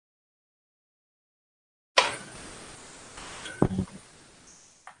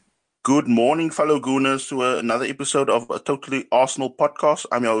Good morning, fellow Gooners, to another episode of a Totally Arsenal podcast.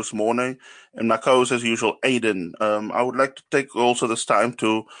 I'm your host, Mornay, and my co-host, as usual, Aiden. I would like to take also this time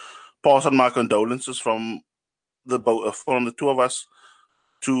to pass on my condolences from from the two of us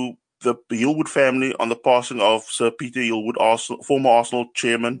to the Yillwood family on the passing of Sir Peter Yillwood, former Arsenal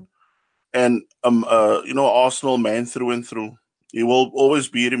chairman, and Arsenal man through and through. He will always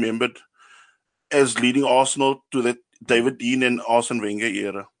be remembered as leading Arsenal to the David Dean and Arsene Wenger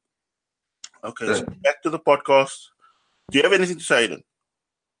era. Okay, so So, back to the podcast. Do you have anything to say, then?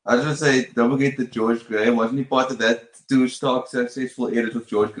 I just want to say, don't forget that George Graham wasn't he part of that two stock successful eras with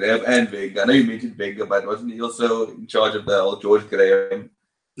George Graham and Wenger? I know you mentioned Wenger, but wasn't he also in charge of the whole George Graham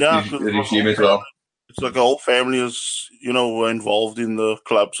Yeah, because regime as well? it's like a whole family is were involved in the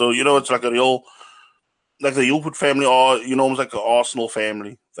club. So it's like a real like the Yilput family are almost like an Arsenal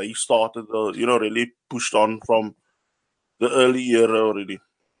family. They started the really pushed on from the early era already.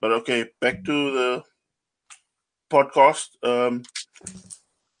 But okay, back to the podcast.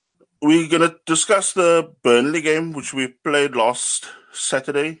 We're gonna discuss the Burnley game which we played last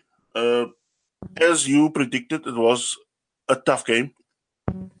Saturday. Uh, as you predicted, it was a tough game.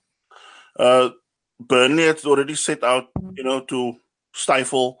 Uh, Burnley had already set out, to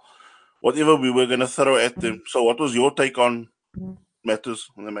stifle whatever we were going to throw at them. So, what was your take on matters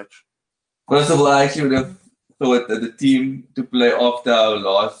in the match? First of all, I actually would have thought that the team to play after our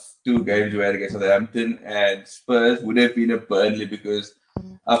last two games were against Southampton and Spurs would have been a Burnley because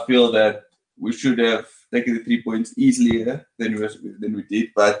I feel that we should have taken the 3 points easier than we did.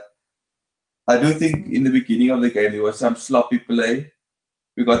 But I do think in the beginning of the game there was some sloppy play.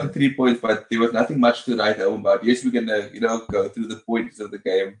 We got the 3 points, but there was nothing much to write home about. Yes, we're gonna, go through the points of the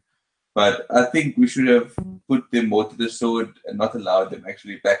game, but I think we should have put them more to the sword and not allowed them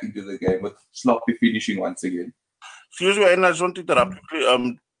actually back into the game with sloppy finishing once again. Excuse me, and I just want to interrupt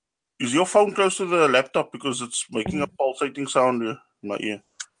quickly. Is your phone close to the laptop because it's making a pulsating sound in my ear?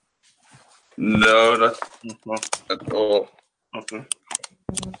 No, not No. at all. Okay.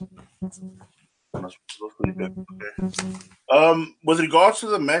 Okay. With regards to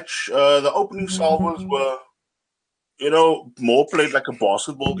the match, the opening salvos were, more played like a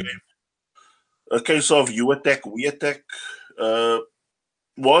basketball game. A case of you attack, we attack. Uh,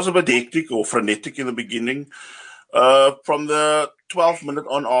 was a bit hectic or frenetic in the beginning. From the 12th minute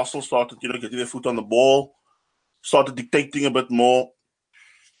on, Arsenal started, getting their foot on the ball, started dictating a bit more,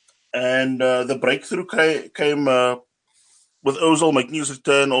 and the breakthrough came with Ozil making his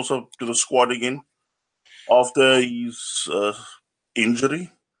return also to the squad again after his injury.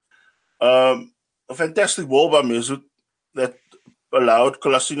 A fantastic ball by Mesut that allowed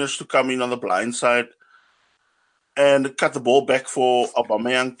Kolasinac to come in on the blind side and cut the ball back for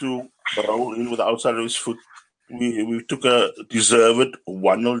Aubameyang to roll in with the outside of his foot. We took a deserved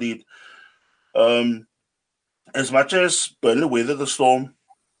 1-0 lead. Um, as much as Burnley weathered the storm,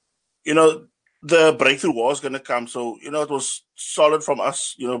 you know, the breakthrough was going to come. So, it was solid from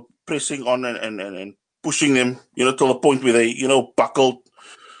us, pressing on and pushing them, till the point where they, buckled.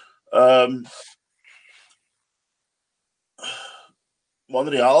 Um,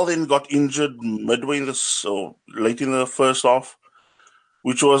 Monreal then got injured midway in this, or late in the first half,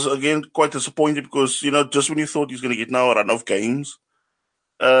 which was again quite disappointing because just when you thought he's going to get now a run of games,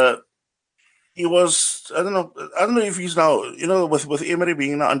 uh, he was I don't know if he's now with Emery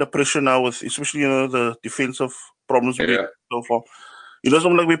being now under pressure now with especially the defensive problems we Yeah. so far. It doesn't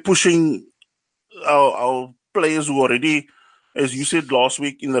look like we're pushing our players who already, as you said last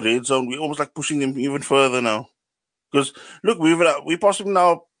week in the red zone, we almost like pushing them even further now. Because look, we possibly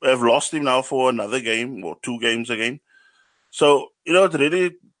now have lost him now for another game or two games again. So it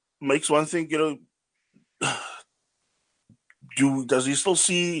really makes one think. Does he still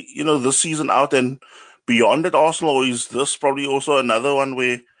see this season out and beyond at Arsenal, or is this probably also another one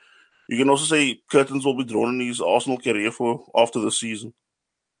where you can also say curtains will be drawn in his Arsenal career for after the season?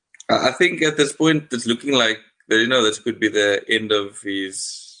 I think at this point it's looking like this could be the end of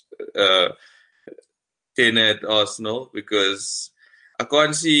his uh, tenure at Arsenal because I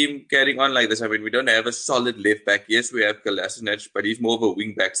can't see him carrying on like this. I mean, we don't have a solid left back. Yes, we have Kolasinac, but he's more of a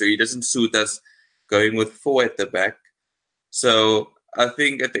wing back, so he doesn't suit us going with four at the back. So I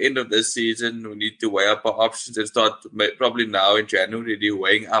think at the end of this season, we need to weigh up our options and start probably now in January, really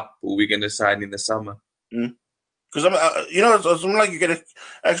weighing up who we're going to sign in the summer. Because it's like you can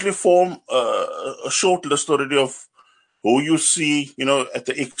actually form a short list already of who you see, at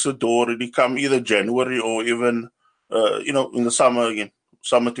the exit door already come either January or even, in the summer again,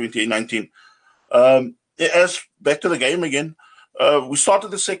 summer 2019. As back to the game again, we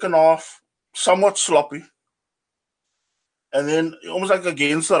started the second half somewhat sloppy. And then almost like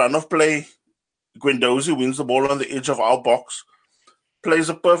against the run of play, Guendouzi wins the ball on the edge of our box, plays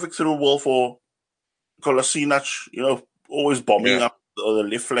a perfect through ball for Kolasinac, always bombing up the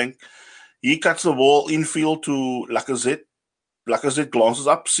left flank. He cuts the ball infield to Lacazette. Lacazette glances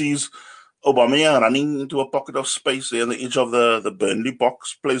up, sees Aubameyang running into a pocket of space there on the edge of the Burnley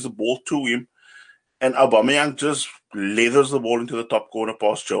box, plays the ball to him, and Aubameyang just leathers the ball into the top corner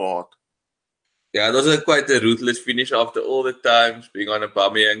past Joe Hart. Yeah, it was quite a ruthless finish after all the times being on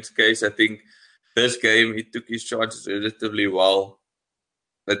Aubameyang's case. I think this game he took his chances relatively well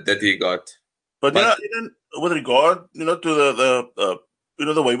that he got. But even with regard,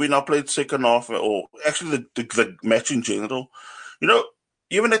 to the way we now played second half, or actually the match in general,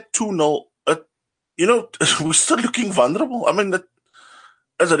 even at 2-0, we're still looking vulnerable. I mean,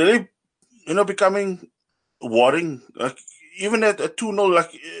 it's really, becoming worrying. Like, even at 2-0, like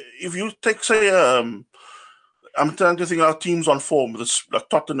if you take, say, I'm trying to think our teams on form, like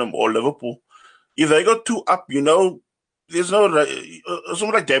Tottenham or Liverpool, if they go 2 up, there's no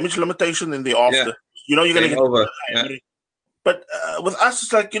something like damage limitation in the after. Yeah. You're going to get over. Yeah. But with us,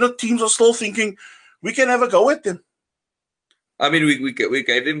 it's like, teams are still thinking we can have a go at them. I mean, we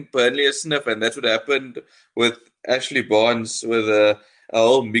gave them Burnley a sniff, and that's what happened with Ashley Barnes with a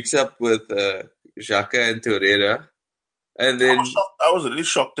whole mix-up with Xhaka and Torreira. And then I was really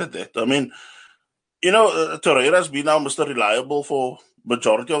shocked at that. I mean, Torreira's been now Mr. Reliable for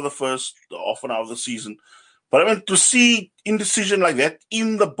majority of the first half an hour of the season. But I mean, to see indecision like that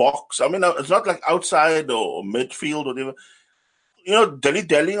in the box, I mean, it's not like outside or midfield or whatever.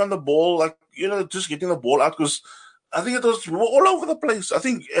 Dilly-dallying on the ball, like, just getting the ball out, because I think we were all over the place. I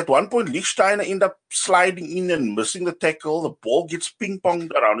think at one point, Lichtsteiner ended up sliding in and missing the tackle. The ball gets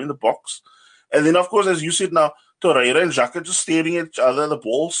ping-ponged around in the box. And then, of course, as you said now, Torreira and Xhaka just staring at each other. The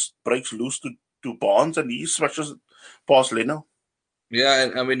ball breaks loose to Barnes, and he smashes it past Leno. Yeah,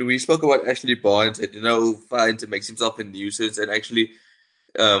 and I mean, we spoke about Ashley Barnes, and who finds and makes himself a nuisance and actually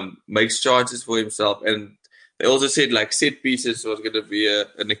makes chances for himself. And they also said like set pieces was going to be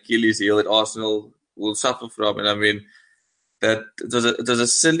an Achilles heel that Arsenal will suffer from. And I mean, that it was a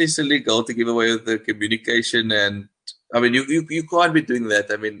silly goal to give away with the communication. And I mean, you can't be doing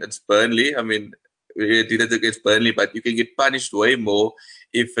that. I mean, it's Burnley. I mean, we did it against Burnley, but you can get punished way more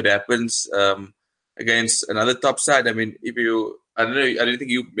if it happens against another top side. I mean, I don't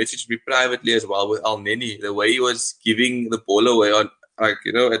think you messaged me privately as well with Elneny, the way he was giving the ball away on, like,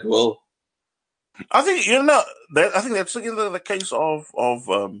 at will. I think I think that's the case of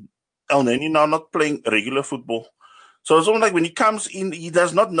Elneny now not playing regular football. So it's almost like when he comes in, he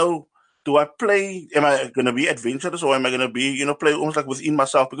does not know, do I play? Am I going to be adventurous, or am I going to be play almost like within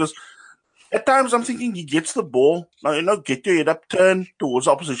myself? Because at times I'm thinking he gets the ball, get your head up, turn towards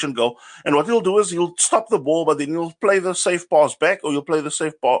the opposition goal, and what he'll do is he'll stop the ball, but then he'll play the safe pass back, or he'll play the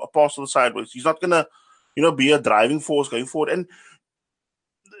safe pass to the sideways. He's not going to be a driving force going forward. And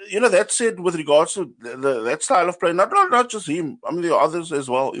that said, with regards to that style of play, not just him. I mean, there are others as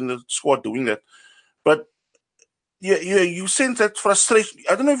well in the squad doing that. But you sense that frustration.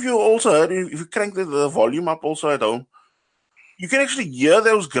 I don't know if you also heard, if you crank the volume up also at home, you can actually hear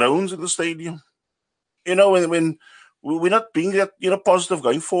those groans in the stadium. When we're not being that positive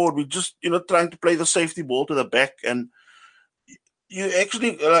going forward, we're just trying to play the safety ball to the back, and you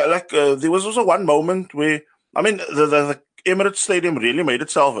actually there was also one moment where, I mean, the Emirates Stadium really made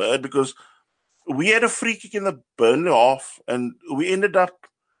itself heard, because we had a free kick in the Burnley half, and we ended up,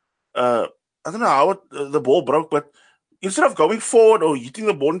 I don't know how the ball broke, but instead of going forward or hitting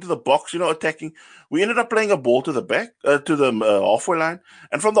the ball into the box, attacking, we ended up playing a ball to the back, to the halfway line.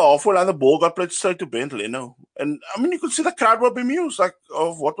 And from the halfway line, the ball got played straight to Bernd Leno. And, I mean, you could see the crowd were bemused,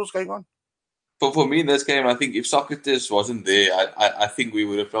 of what was going on. For me in this game, I think if Socrates wasn't there, I think we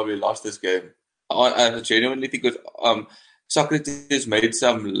would have probably lost this game. I genuinely think Socrates made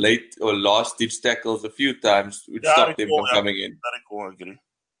some late or last-ditch tackles a few times, which stopped him from coming in. I agree.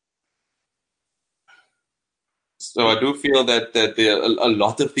 So I do feel that there are a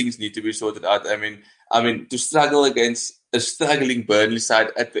lot of things need to be sorted out. I mean, to struggle against a struggling Burnley side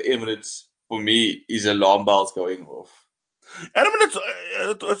at the Emirates, for me, is alarm bells going off. And I mean,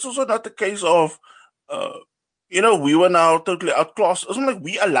 it's also not the case of, we were now totally outclassed. It's not like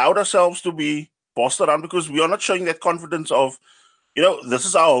we allowed ourselves to be bossed around, because we are not showing that confidence of, this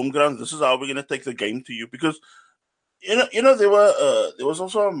is our home ground, this is how we're going to take the game to you. Because, there was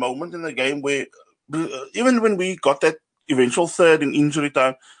also a moment in the game where, even when we got that eventual third in injury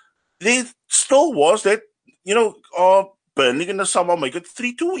time, there still was that, Burnley going to somehow make it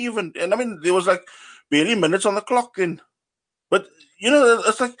 3-2 even. And I mean, there was like barely minutes on the clock then. But,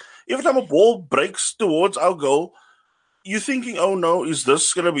 it's like every time a ball breaks towards our goal, you're thinking, oh no, is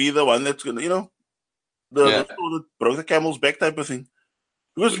this gonna be the one that's gonna, the Yeah. straw that broke the camel's back type of thing?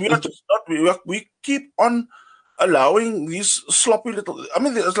 Because we are just not. We keep on allowing these sloppy little. I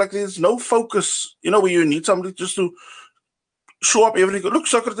mean, it's like there's no focus. Where you need somebody just to show up every. Look,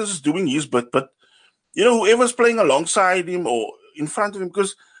 Socrates is doing his bit, but whoever's playing alongside him or in front of him,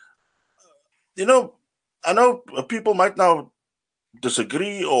 because you know, I know people might now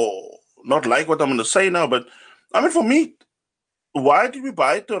disagree or not like what I'm going to say now, but I mean, for me, why did we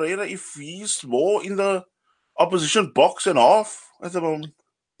buy Torreira if he's more in the opposition box and off at the moment?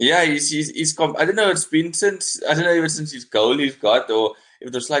 Yeah, I don't know. It's been since I don't know even since his goal he's got, or if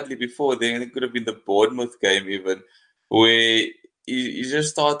it was slightly before. Then it could have been the Bournemouth game even, where he's just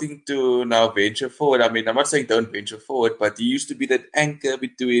starting to now venture forward. I mean, I'm not saying don't venture forward, but he used to be that anchor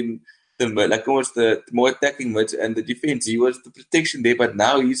between the mid, like almost the more attacking mid and the defense. He was the protection there, but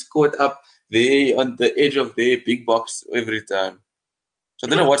now he's caught up there on the edge of their big box every time. So I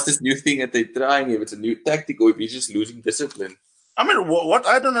don't know what's this new thing that they're trying. If it's a new tactic or if he's just losing discipline. I mean, what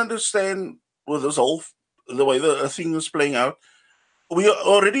I don't understand with this whole the way the thing is playing out, we are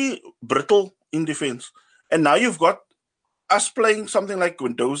already brittle in defense, and now you've got us playing something like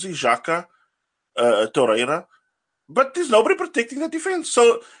Guendouzi, Xhaka, Torreira, but there's nobody protecting the defense.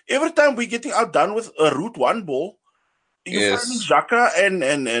 So every time we're getting outdone with a route one ball, you're finding Yes. Xhaka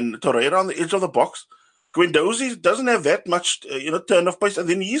and Torreira on the edge of the box. Guendouzi doesn't have that much, turn of pace, and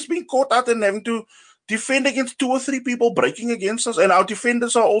then he's being caught out and having to defend against two or three people breaking against us, and our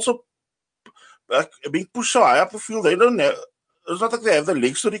defenders are also being pushed so high up the field. They don't have. It's not like they have the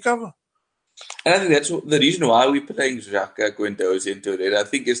legs to recover. And I think that's the reason why we're playing Xhaka, Guendouzi, and Torreira. I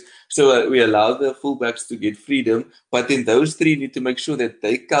think is so that we allow the fullbacks to get freedom, but then those three need to make sure that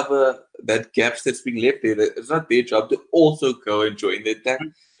they cover that gaps that's being left there. It's not their job to also go and join the attack.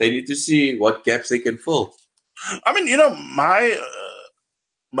 They need to see what gaps they can fill. I mean,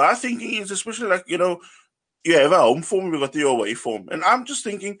 my thinking is especially like you have a home form, you got your away form, and I'm just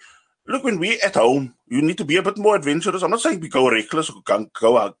thinking, look, when we're at home, you need to be a bit more adventurous. I'm not saying we go reckless or go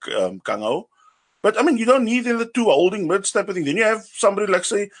gung ho, but I mean you don't need the two holding mids type of thing. Then you have somebody like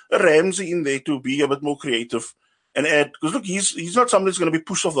say a Ramsey in there to be a bit more creative and add because look, he's not somebody that's going to be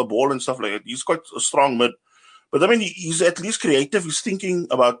pushed off the ball and stuff like that. He's quite a strong mid. But I mean, he's at least creative. He's thinking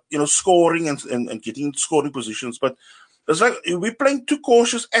about scoring and getting scoring positions. But it's like we're playing too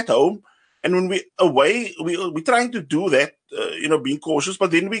cautious at home, and when we away, we're trying to do that, being cautious.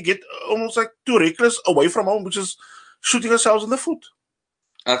 But then we get almost like too reckless away from home, which is shooting ourselves in the foot.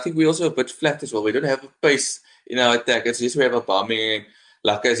 I think we're also a bit flat as well. We don't have a pace in our attack. It's just we have a bombing.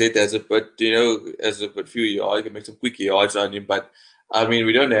 Like I said, as a bit, as a bit few yards, you can make some quick yards on him. But I mean,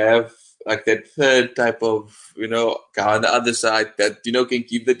 we don't have like that third type of, guy on the other side that, can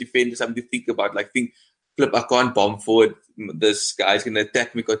give the defender something to think about. Like, flip, I can't bomb forward. This guy's going to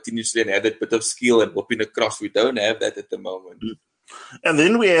attack me continuously and have that bit of skill and whooping across. We don't have that at the moment. And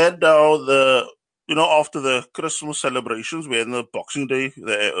then we had after the Christmas celebrations, we had the Boxing Day,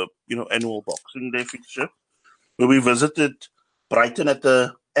 the annual Boxing Day fixture, where we visited Brighton at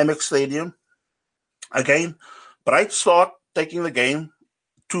the Amex Stadium. Again, Bright start taking the game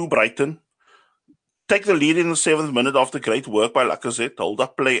to Brighton. Take the lead in the 7th minute after great work by Lacazette. Hold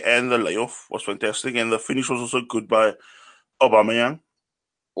up play and the layoff was fantastic. And the finish was also good by Aubameyang.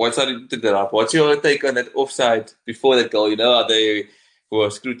 What's your take on that offside before that goal? How they were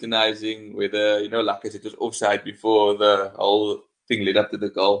scrutinizing whether, Lacazette was offside before the whole thing led up to the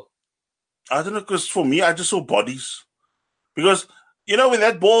goal. I don't know, because for me, I just saw bodies. Because, when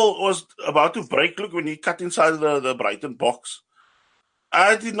that ball was about to break, look, when he cut inside the Brighton box,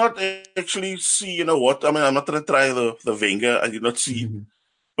 I did not actually see, what? I mean, I'm not going to try the Wenger. I did not see it.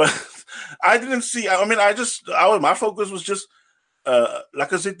 But I didn't see, I mean, my focus was just,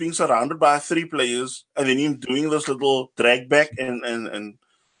 like I said, being surrounded by 3 players and then him doing this little drag back and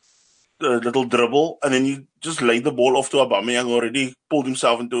little dribble, and then he just laid the ball off to Aubameyang, already pulled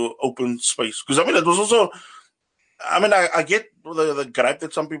himself into open space. Because, I mean, it was also, I mean, I get the gripe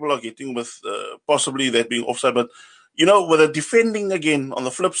that some people are getting with possibly that being offside, but, with the defending again, on the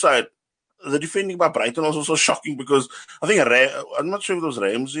flip side, the defending by Brighton was also shocking because I think, I'm not sure if it was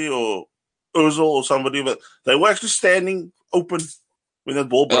Ramsey or Ozil or somebody, but they were actually standing open when that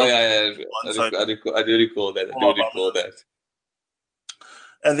ball broke. Oh, yeah. I do recall that.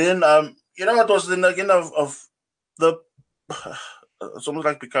 And then, it was then again of the, it's almost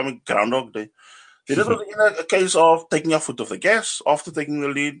like becoming Groundhog Day. Then it was again a case of taking our foot off the gas after taking the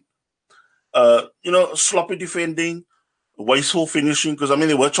lead. Sloppy defending, wasteful finishing, because I mean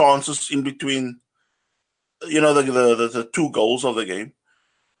there were chances in between, the 2 goals of the game.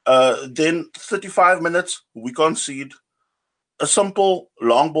 Then 35 minutes, we concede. a simple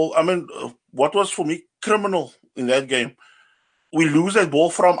long ball. I mean, what was for me criminal in that game? We lose that ball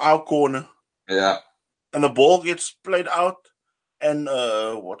from our corner. Yeah. And the ball gets played out. And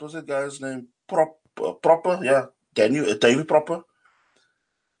what was that guy's name? Proper, yeah, David Proper.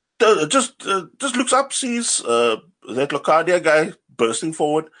 Just looks up, sees that Locadia guy bursting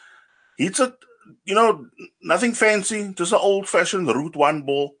forward. Hits it, nothing fancy, just an old-fashioned route one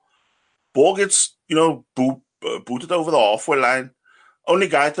ball. Ball gets, booted over the halfway line. Only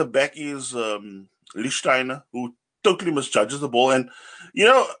guy at the back is Lichtsteiner, who totally misjudges the ball. And,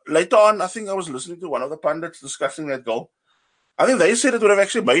 later on, I think I was listening to one of the pundits discussing that goal. I think they said it would have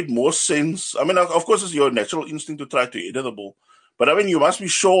actually made more sense. I mean, of course, it's your natural instinct to try to header the ball. But, I mean, you must be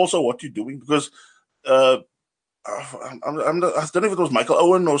sure also what you're doing because I don't know if it was Michael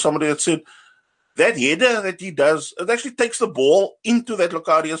Owen or somebody that said that header that he does, it actually takes the ball into that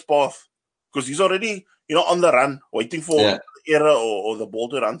Locadia's path because he's already, on the run, waiting for the error or the ball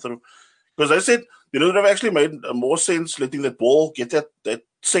to run through. Because I said, it would have actually made more sense letting that ball get that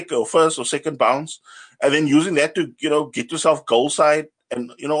second or first or second bounce and then using that to, get yourself goal side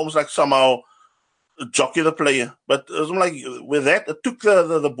and, almost like somehow jockey the player. But it was like with that, it took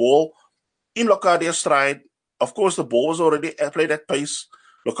the ball in Locadia's stride. Of course, the ball was already played at pace.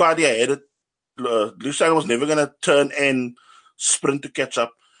 Locadia had it. Lichtsteiner was never going to turn and sprint to catch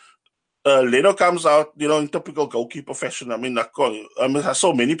up. Leno comes out, in typical goalkeeper fashion. I mean, I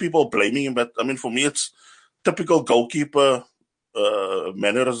saw many people blaming him, but I mean, for me, it's typical goalkeeper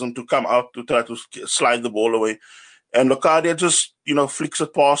mannerism to come out to try to slide the ball away. And Locadia just, flicks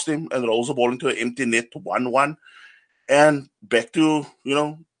it past him and rolls the ball into an empty net, 1-1. And back to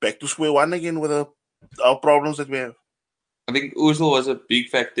square one again with our problems that we have. I think Ozil was a big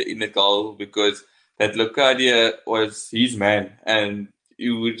factor in the goal because that Locadia was his man, and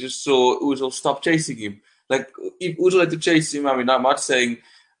you just saw Ozil stop chasing him. Like, if Ozil had to chase him, I mean, I'm not saying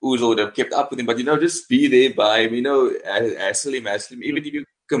Ozil would have kept up with him, but, just be there by him, hassle him, even if you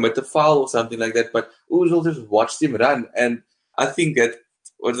commit a foul or something like that. But Ozil just watched him run, and I think that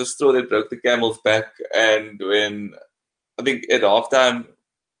was the straw that broke the camel's back. And when, I think at halftime,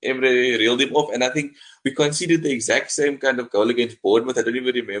 Emre reeled him off, and I think we conceded the exact same kind of goal against Bournemouth. I don't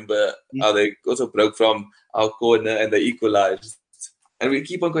even remember how they also broke from our corner and they equalized. And we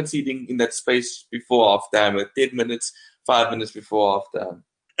keep on conceding in that space before halftime, 10 minutes, 5 minutes before halftime.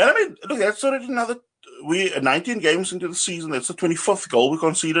 And I mean, look, that's already we 19 games into the season. That's the 25th goal we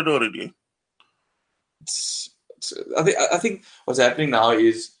conceded already. I think what's happening now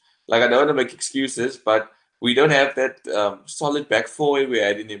is, like, I don't want to make excuses, but we don't have that solid back four we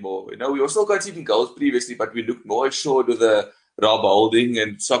had anymore. We were still conceding goals previously, but we looked more assured with the Rob Holding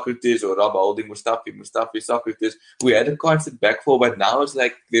and Socrates, or Rob Holding, Mustafi, Socrates. We had a constant back four, but now it's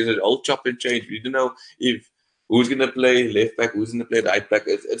like there's an old chop and change. We don't know if who's going to play left back, who's going to play right back.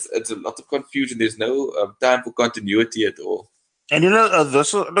 It's a lot of confusion. There's no time for continuity at all. And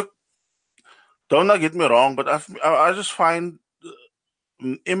this look, don't get me wrong, but I just find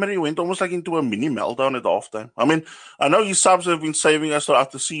Emery went almost like into a mini meltdown at halftime. I mean, I know his subs have been saving us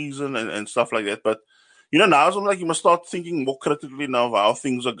throughout the season and stuff like that, but now it's like you must start thinking more critically now of how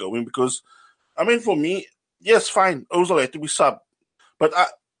things are going because, I mean, for me, yes, fine, Ozil had to be sub, but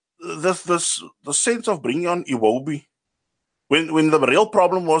the sense of bringing on Iwobi when the real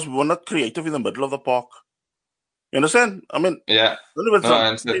problem was we were not creative in the middle of the park. You understand? I mean, yeah, I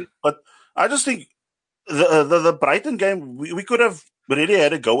understand. But I just think the Brighton game we could have really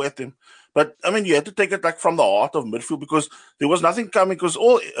had a go at them. But, I mean, you had to take it like from the heart of midfield because there was nothing coming because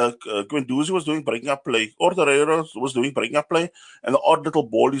all Guendouzi was doing breaking up play. Ortega was doing breaking up play and the odd little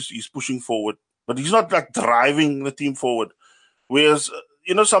ball he's pushing forward. But he's not like driving the team forward. Whereas,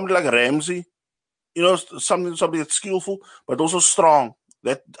 somebody like Ramsey, somebody that's skillful but also strong.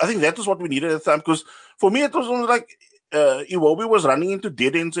 I think that is what we needed at the time because for me it was almost like Iwobi was running into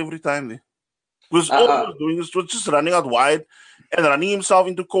dead ends every time there. Because all he was doing was just running out wide and running himself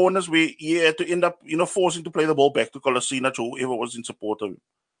into corners where he had to end up, forcing to play the ball back to Kolasinac or whoever was in support of him.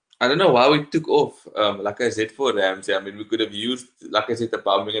 I don't know why we took off, like I said, for Ramsey. I mean, we could have used, like I said, the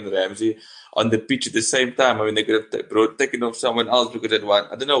Aubameyang and Ramsey on the pitch at the same time. I mean, they could have taken off someone else because that one.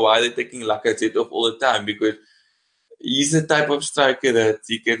 I don't know why they're taking Lacazette off all the time because he's the type of striker that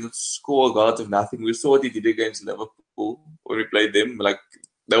he can score a goal out of nothing. We saw what he did against Liverpool when we played them. Like,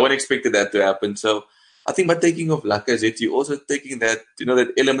 no one expected that to happen. So I think by taking off Lacazette, you're also taking that,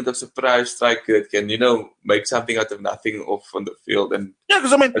 that element of surprise striker that can, make something out of nothing off on the field. And yeah,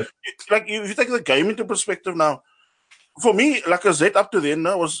 because I mean, like if you take the game into perspective now, for me, Lacazette up to then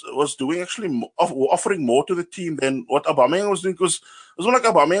was doing actually offering more to the team than what Aubameyang was doing, because it was more like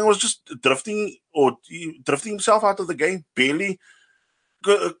Aubameyang was just drifting himself out of the game, barely.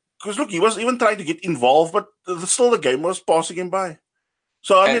 Because look, he was even trying to get involved, but still the game was passing him by.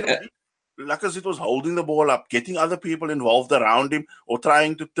 So I mean, Lacazette was holding the ball up, getting other people involved around him, or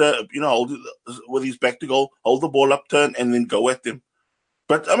trying to hold it with his back to goal, hold the ball up, turn, and then go at him.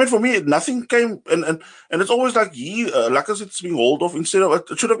 But I mean, for me, nothing came, and it's always like Lacazette's being hauled off instead of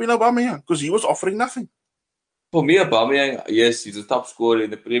it should have been Aubameyang, because he was offering nothing. For me, Aubameyang, yes, he's a top scorer in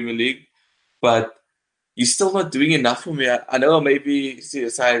the Premier League, but he's still not doing enough for me. I know maybe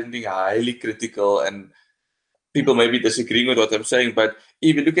sounding highly critical and people may be disagreeing with what I'm saying, but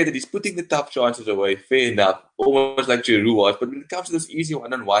if you look at it, he's putting the tough chances away. Fair enough, almost like Giroud was. But when it comes to those easy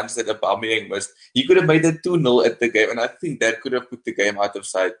one-on-ones that Aubameyang missed, he could have made it 2-0 at the game, and I think that could have put the game out of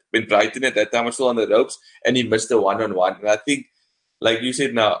sight. When Brighton at that time was still on the ropes, and he missed the one-on-one. And I think, like you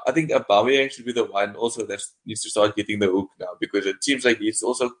said now, I think Aubameyang should be the one also that needs to start getting the hook now, because it seems like he's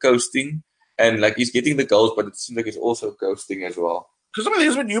also coasting, and like he's getting the goals, but it seems like he's also coasting as well. Because I mean,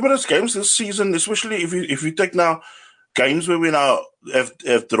 there's been numerous games this season, especially if you take now games where we now have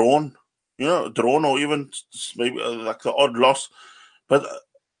drawn, or even maybe like the odd loss. But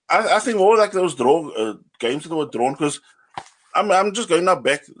I think more like those games that were drawn, because I'm just going now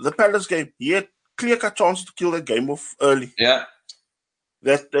back. The Palace game, he had clear-cut chances to kill that game off early. Yeah.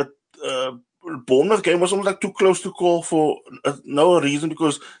 That Bournemouth game was almost like too close to call for no reason,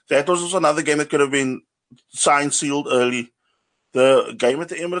 because that was also another game that could have been signed, sealed early. The game at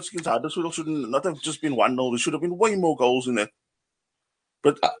the Emirates against Huddersfield should not have just been 1-0. There should have been way more goals in it.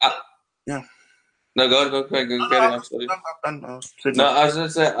 But, yeah. No, go carry on. Sorry. No, I was going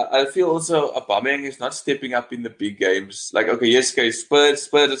to say, I feel also Aubameyang is not stepping up in the big games. Like, Spurs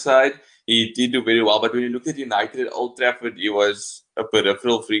aside, he did do very well. But when you look at United at Old Trafford, he was a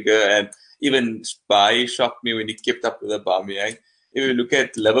peripheral figure. And even Spy shocked me when he kept up with Aubameyang. If you look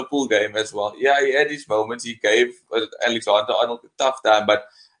at Liverpool game as well, yeah, he had his moments. He gave Alexander-Arnold a tough time. But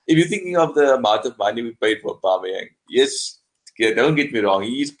if you're thinking of the amount of money we paid for Aubameyang, yes, don't get me wrong,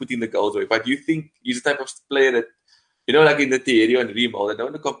 he's putting the goals away. But you think he's the type of player that, like in the Thierry and Remo, I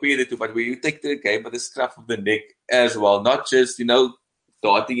don't want to compare the two, but where you take the game by the scruff of the neck as well, not just,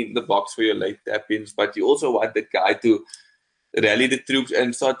 darting in the box for your late tap-ins, but you also want that guy to rally the troops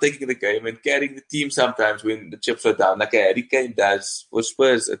and start taking the game and carrying the team sometimes when the chips are down, like Harry Kane does for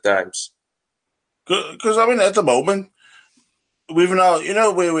Spurs at times. Because, I mean, at the moment, we've now,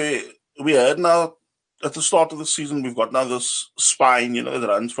 where we heard now at the start of the season, we've got now this spine, that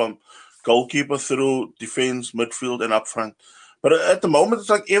runs from goalkeeper through defense, midfield, and up front. But at the moment, it's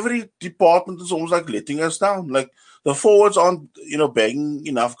like every department is almost like letting us down. Like the forwards aren't, bagging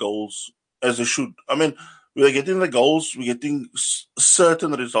enough goals as they should. I mean, we're getting the goals, we're getting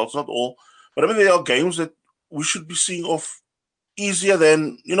certain results, not all. But I mean, there are games that we should be seeing off easier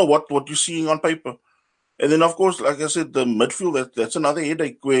than, what you're seeing on paper. And then, of course, like I said, the midfield, that's another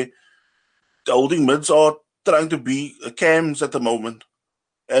headache where the holding mids are trying to be cams at the moment.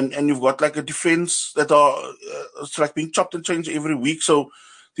 And you've got like a defense that are it's like being chopped and changed every week. So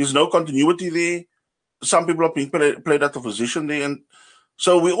there's no continuity there. Some people are being played out of position there. And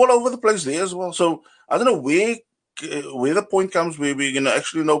so we're all over the place there as well. So I don't know where the point comes where we're going to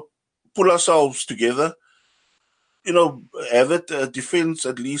actually, pull ourselves together, have that defense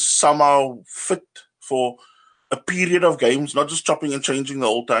at least somehow fit for a period of games, not just chopping and changing the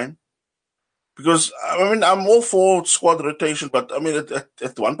whole time. Because, I mean, I'm all for squad rotation, but, I mean,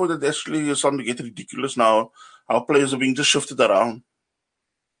 at one point, it actually is starting to get ridiculous now. How players are being just shifted around.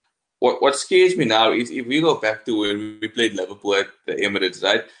 What scares me now is if we go back to when we played Liverpool at the Emirates,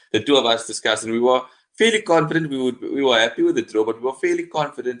 right? The two of us discussed, and we were fairly confident. We were happy with the draw, but we were fairly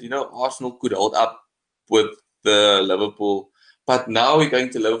confident, Arsenal could hold up with the Liverpool. But now we're going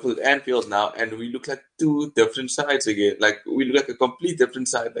to Liverpool at Anfield now, and we look like two different sides again. Like, we look like a complete different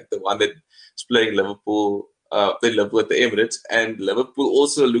side, like the one that is playing Liverpool, they Liverpool at the Emirates, and Liverpool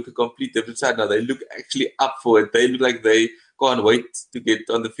also look a complete different side now. They look actually up for it. They look like they can't wait to get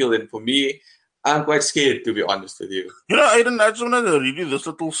on the field. And for me, I'm quite scared, to be honest with you. Aiden, I just want to read you this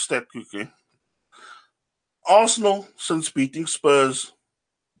little stat quickly. Arsenal, since beating Spurs,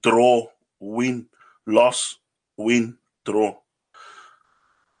 draw, win, loss, win, draw.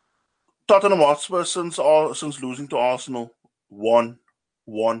 Tottenham Hotspur, since losing to Arsenal,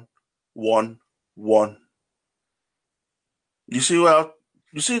 1-1-1-1. You see,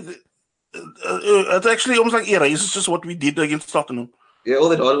 it actually almost like erases just what we did against Tottenham. Yeah, all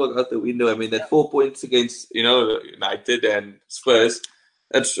that hard work out the window. I mean, that 4 points against United and Spurs,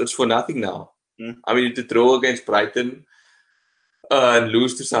 it's for nothing now. I mean, to draw against Brighton, and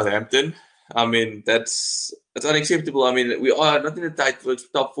lose to Southampton. I mean, that's unacceptable. I mean, we are not in the title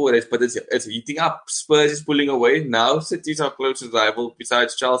top four race, but it's heating up. Spurs is pulling away now. City's our closest rival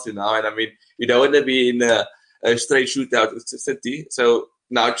besides Chelsea now, and I mean, you don't want to be in a straight shootout with City. So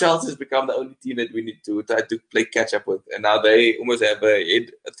now Chelsea has become the only team that we need to try to play catch up with, and now they almost have a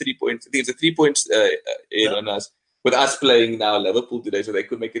 3 points. I think it's a 3 points in on us. With us playing now Liverpool today, so they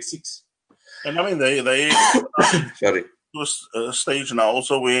could make it 6. And I mean, they Sorry. To a stage now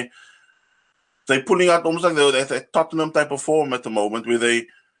also where they're pulling out almost like they're Tottenham type of form at the moment, where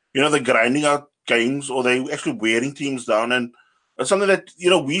they're grinding out games or they're actually wearing teams down. And it's something that,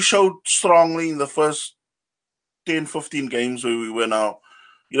 we showed strongly in the first 10, 15 games where we were now,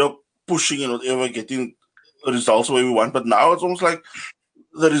 pushing and whatever, getting results where we want. But now it's almost like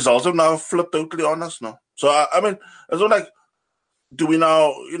the results have now flipped totally on us now. So, I mean, it's not like, do we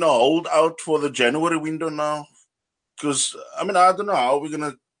now, hold out for the January window now? Because, I mean, I don't know how we're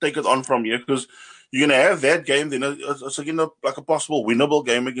going to take it on from here, because you're going to have that game, then it's again like a possible winnable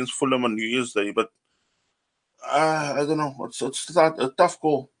game against Fulham on New Year's Day, but I don't know. It's a tough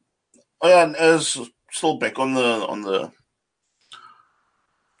call. Oh, yeah, and as still back on the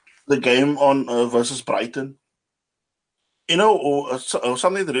game on versus Brighton,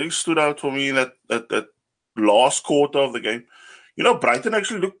 something that really stood out for me in that last quarter of the game, Brighton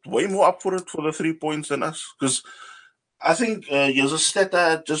actually looked way more up for it for the 3 points than us, because I think here's a stat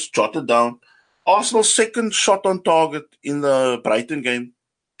I just jotted down. Arsenal's second shot on target in the Brighton game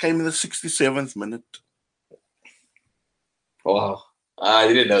came in the 67th minute. Wow. I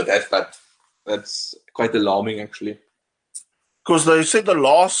didn't know that, but that's quite alarming, actually. Because they said when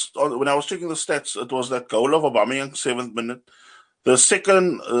I was checking the stats, it was that goal of Aubameyang, 7th minute. The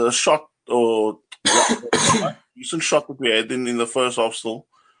second shot, or recent shot that we had in the first half still,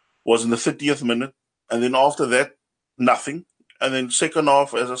 was in the 30th minute. And then after that, nothing. And then second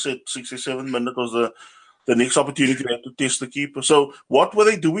half, as I said, 67th minute was the next opportunity we had to test the keeper. So what were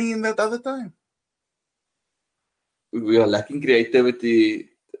they doing in that other time? We are lacking creativity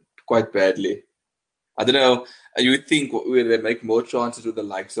quite badly. I don't know. You would think they make more chances with the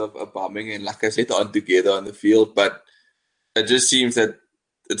likes of Aubameyang and Lacazette on together on the field, but it just seems that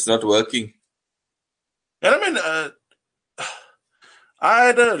it's not working. And I mean, I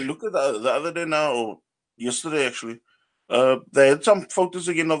had a look at the other day now, or yesterday actually. They had some photos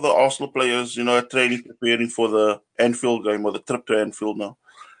again of the Arsenal players, at training, preparing for the Anfield game or the trip to Anfield now.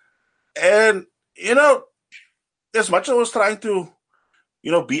 And, as much as I was trying to,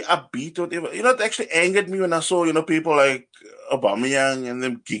 be upbeat or whatever, it actually angered me when I saw, people like Aubameyang and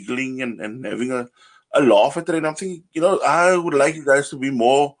them giggling and having a laugh at it. And I'm thinking, I would like you guys to be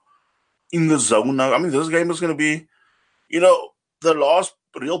more in the zone now. I mean, this game is going to be, the last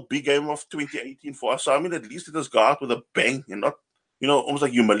real big game of 2018 for us. So, I mean, at least it has got out with a bang and not, almost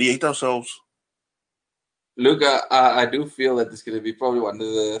like humiliate ourselves. Look, I do feel that it's going to be probably one of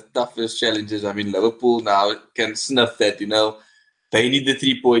the toughest challenges. I mean, Liverpool now can sniff that, they need the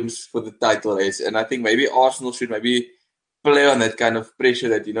 3 points for the title race. And I think maybe Arsenal should maybe play on that kind of pressure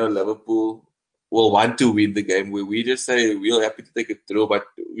that, Liverpool will want to win the game. We just say we're happy to take it through, but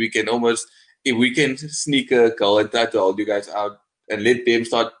we can almost, if we can sneak a goal and try to hold you guys out and let them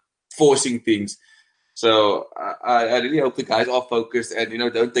start forcing things. So I really hope the guys are focused and,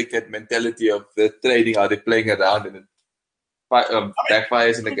 don't take that mentality of the training, how they're playing around and it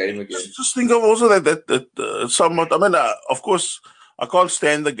backfires in the game again. Just think of also that somewhat, I mean, of course, I can't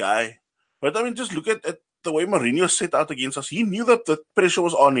stand the guy, but I mean, just look at the way Mourinho set out against us. He knew that the pressure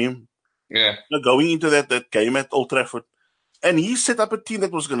was on him. Yeah. Going into that game at Old Trafford. And he set up a team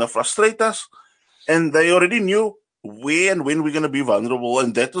that was going to frustrate us. And they already knew where and when we're going to be vulnerable.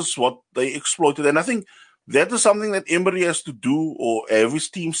 And that is what they exploited. And I think that is something that Emery has to do or have his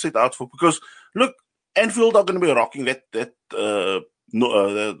team set out for. Because, look, Anfield are going to be rocking that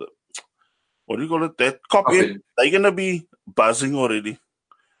what do you call it? That cop in. They're going to be buzzing already.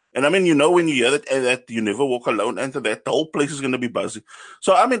 And I mean, when you hear that you never walk alone, and that the whole place is going to be buzzing.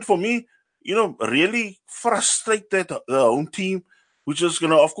 So, I mean, for me, really frustrate the home team, which is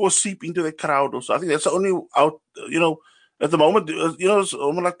going to, of course, seep into the crowd. Also, I think that's the only out, at the moment, it's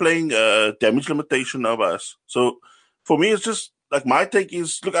almost like playing damage limitation now by us. So, for me, it's just like my take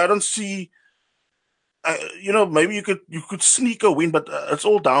is, look, I don't see, maybe you could sneak a win, but it's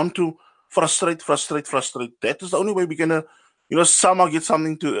all down to frustrate. That is the only way we're going to, somehow get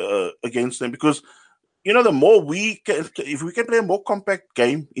something to against them, because the more if we can play a more compact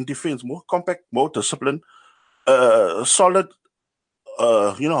game in defense, more compact, more disciplined, solid,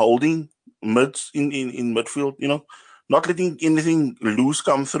 holding mids in midfield, not letting anything loose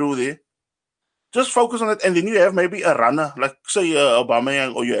come through there. just focus on it, and then you have maybe a runner, like say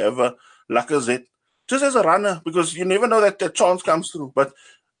Aubameyang, or you have a Lacazette, just as a runner, because you never know that the chance comes through. But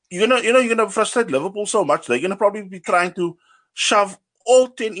you're gonna frustrate Liverpool so much. They're gonna probably be trying to shove all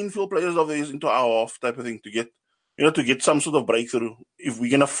 10 infield players of theirs into our half type of thing to get some sort of breakthrough. If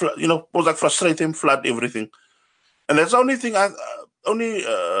we're gonna, frustrate them, flood everything, and that's the only thing only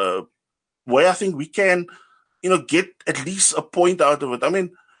way I think we can, get at least a point out of it. I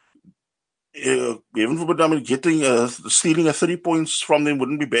mean, stealing 3 points from them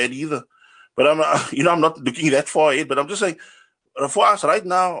wouldn't be bad either. But I'm not looking that far ahead. But I'm just saying, for us right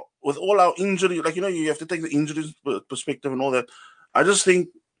now, with all our injury, you have to take the injuries perspective and all that. I just think,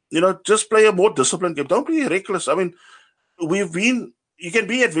 just play a more disciplined game. Don't be reckless. I mean, you can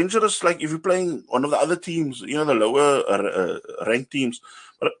be adventurous, like if you're playing one of the other teams, the lower ranked teams.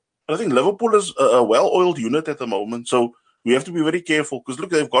 But I think Liverpool is a well-oiled unit at the moment. So we have to be very careful because, look,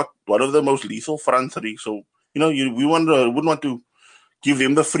 they've got one of the most lethal front three. So, we wouldn't want to give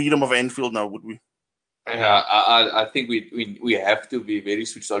them the freedom of Anfield now, would we? Yeah, I think we have to be very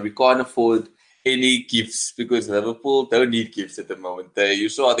switched on. We can't afford any gifts because Liverpool don't need gifts at the moment. You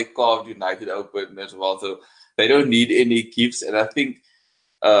saw how they carved United open as well, so they don't need any gifts. And I think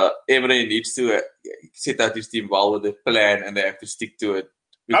Emre needs to set out his team well with a plan, and they have to stick to it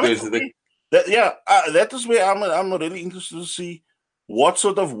because that is where I'm really interested to see what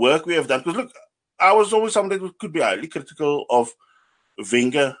sort of work we have done. Because look, I was always somebody who could be highly critical of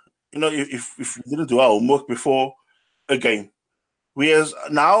Wenger. If we didn't do our homework before a game. Whereas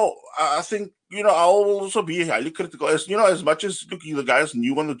now, I think, I'll also be highly critical. As much as, look, the guys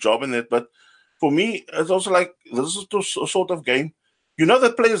new on the job and that, but for me, it's also like, this is a sort of game.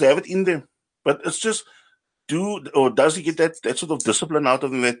 That players have it in them, but it's just, does he get that sort of discipline out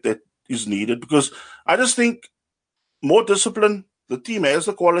of them that is needed? Because I just think more discipline, the team has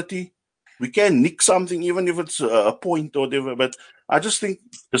the quality. We can nick something, even if it's a point or whatever, but I just think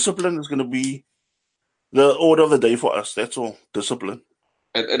discipline is going to be the order of the day for us. That's all. Discipline.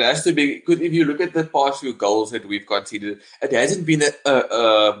 It has to be, because if you look at the past few goals that we've conceded, it hasn't been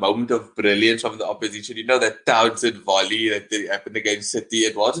a moment of brilliance from the opposition. That Townsend volley that happened against City,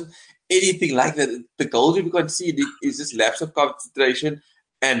 it wasn't anything like that. The goals we've conceded is just lapse of concentration,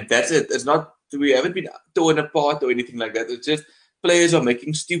 and that's it. It's not, we haven't been torn apart or anything like that. It's just players are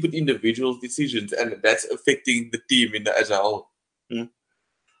making stupid individual decisions, and that's affecting the team as a whole.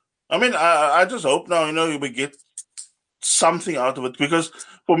 I mean, I just hope now, we get something out of it, because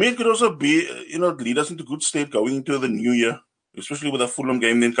for me, it could also be, lead us into good state going into the new year, especially with a Fulham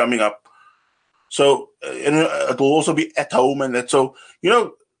game then coming up. So, it will also be at home and that. So,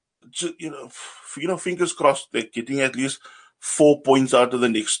 fingers crossed they're getting at least 4 points out of the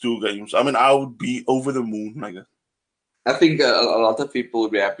next 2 games. I mean, I would be over the moon like that. I think a lot of people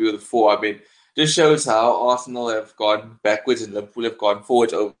would be happy with the 4. I mean, just shows how Arsenal have gone backwards and Liverpool have gone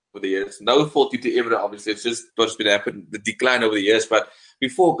forwards over the years. No fault due to Emre, obviously. It's just what's been happening, the decline over the years. But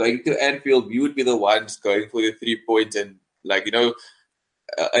before going to Anfield, we would be the ones going for the 3 points and,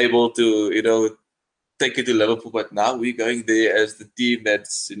 able to, take it to Liverpool. But now we're going there as the team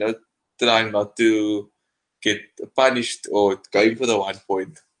that's, trying not to get punished or going for the 1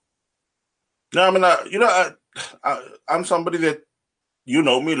 point. No, I mean, I'm somebody that,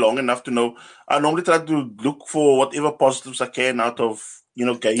 me long enough to know, I normally try to look for whatever positives I can out of,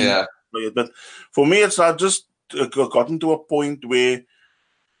 game. Yeah. But for me, it's I've just gotten to a point where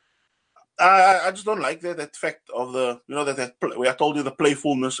I just don't like that fact of the, where I told you the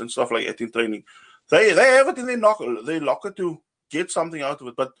playfulness and stuff like that in training. They have it in their locker to get something out of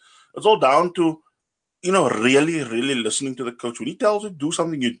it, but it's all down to, really, really listening to the coach. When he tells you to do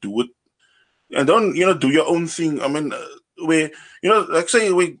something, you do it. And don't, do your own thing. I mean, where, like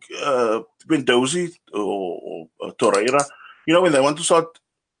say when Dozy or Torreira, when they want to start,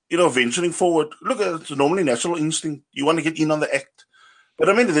 venturing forward, look, it's normally natural instinct. You want to get in on the act. But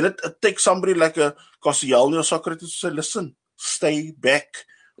I mean, then it takes somebody like a Koscielny or Socrates to say, listen, stay back.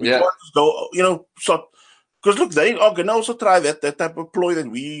 We can't just go, start. Because look, they are going to also try that type of ploy that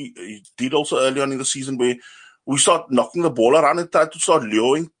we did also early on in the season, where we start knocking the ball around and try to start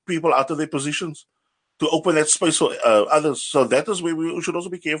luring people out of their positions to open that space for others. So that is where we should also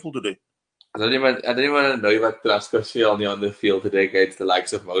be careful today. I don't even know if I trust Koscielny on the field today against the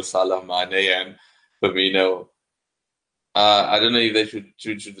likes of Mo Salah, Mane, and Firmino. I don't know if they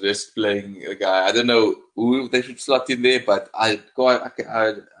should risk playing a guy. I don't know who they should slot in there, but I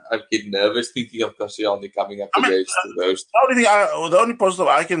get nervous thinking of Koscielny coming up against those. The only positive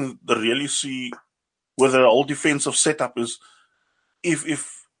I can really see with the whole defensive setup is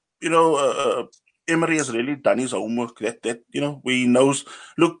if Emery has really done his homework. That where he knows,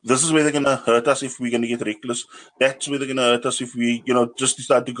 look, this is where they're gonna hurt us if we're gonna get reckless. That's where they're gonna hurt us if we, just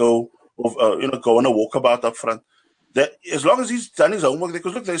decide to go, go on a walkabout up front. That as long as he's done his homework,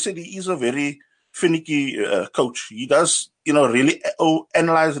 because look, they said he is a very finicky coach. He does, really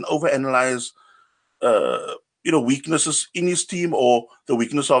analyze and overanalyze, weaknesses in his team or the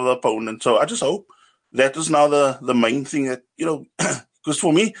weakness of the opponent. So I just hope that is now the main thing that, because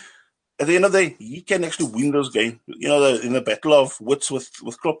for me, at the end of the day, he can actually win this game. In the battle of wits with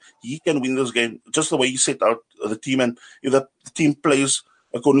Klopp, he can win this game just the way he set out the team, and if the team plays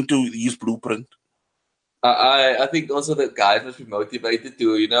according to his blueprint. I think also the guys must be motivated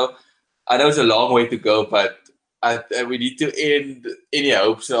to, I know it's a long way to go, but we need to end any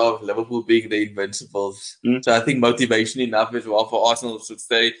hopes of Liverpool being the Invincibles. So I think motivation enough as well for Arsenal to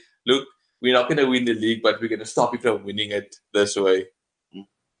say, look, we're not going to win the league, but we're going to stop you from winning it this way.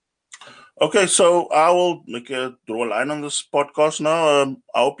 Okay, so I will draw a line on this podcast now.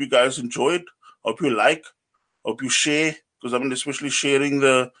 I hope you guys enjoyed. Hope you like. Hope you share, because especially sharing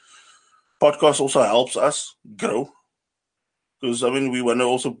the podcast also helps us grow. Because we want to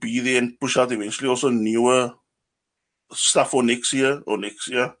also be there and push out eventually also newer stuff for next year or next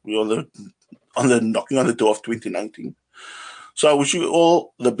year. We're on the knocking on the door of 2019. So I wish you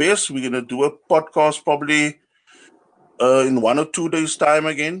all the best. We're gonna do a podcast probably in 1 or 2 days' time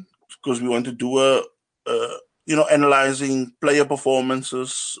again, because we want to do analyzing player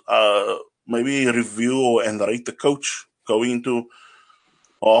performances, maybe review and rate the coach going into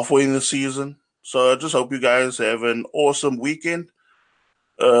halfway in the season. So I just hope you guys have an awesome weekend.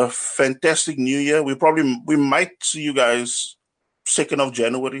 Fantastic New Year. We might see you guys 2nd of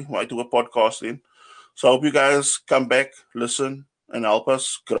January. Might do a podcast then. So I hope you guys come back, listen, and help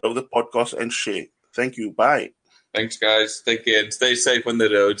us grow the podcast and share. Thank you. Bye. Thanks, guys. Take care and stay safe on the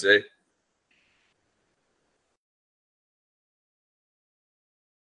roads, eh?